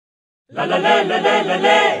La la la la la la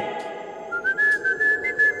la.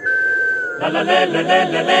 La la la la la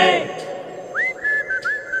la la.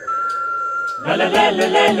 La la la la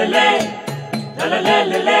la la la. La la la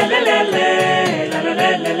la la la la la. La la la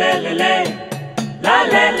la la la la. La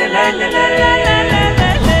la la la la la.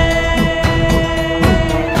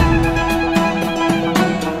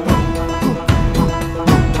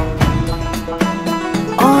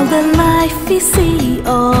 All the life we see,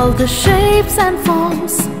 all the shapes and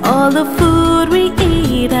forms, all the food we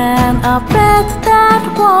eat and our breath that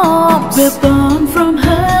warms. We're born from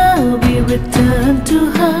her, we return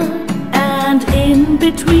to her, and in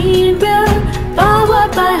between we're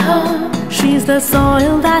powered by her. She's the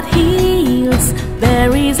soil that heals,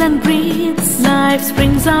 buries and breathes. Life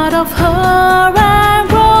springs out of her and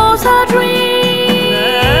grows our dreams.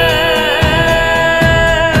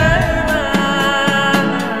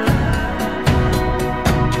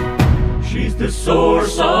 The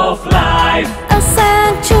source of life, a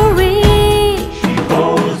sanctuary. She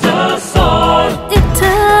holds us all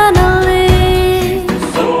eternally. The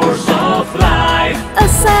source of life, a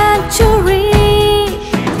sanctuary.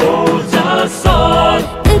 She holds us all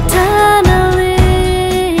eternally.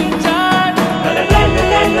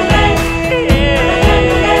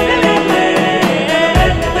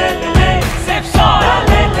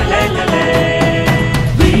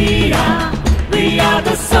 We are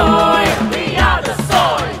the soil.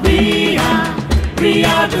 We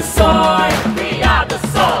are the soil. We are the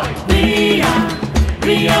soil.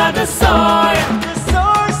 We are the soil. The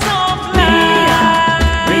source of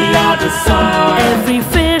life. We are the soil. Every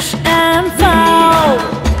fish and fowl.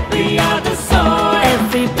 We are the soil.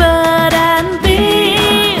 Every bird and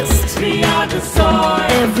beast. We are the soil.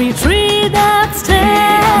 Every tree that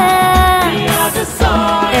stands. We are the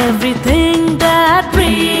soil. Everything that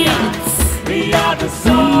breathes. We are the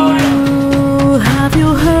soil. Ooh, have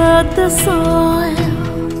you heard the soil?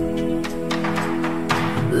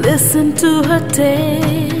 Listen to her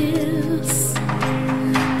tales,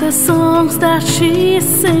 the songs that she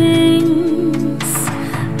sings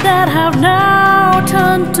that have now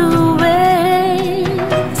turned to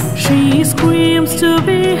waves. She screams to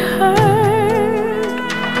be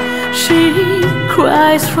heard, she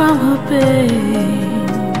cries from her pain,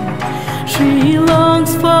 she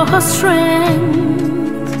longs for her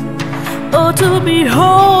strength, oh, to be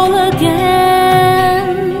whole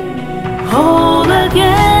again, whole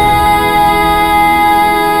again.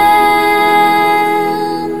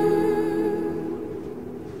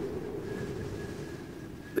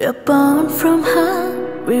 We're born from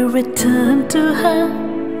her, we return to her,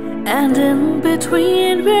 and in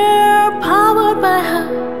between we're powered by her.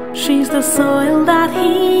 She's the soil that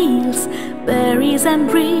heals, buries and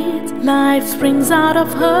breathes. Life springs out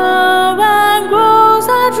of her and grows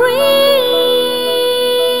our dreams.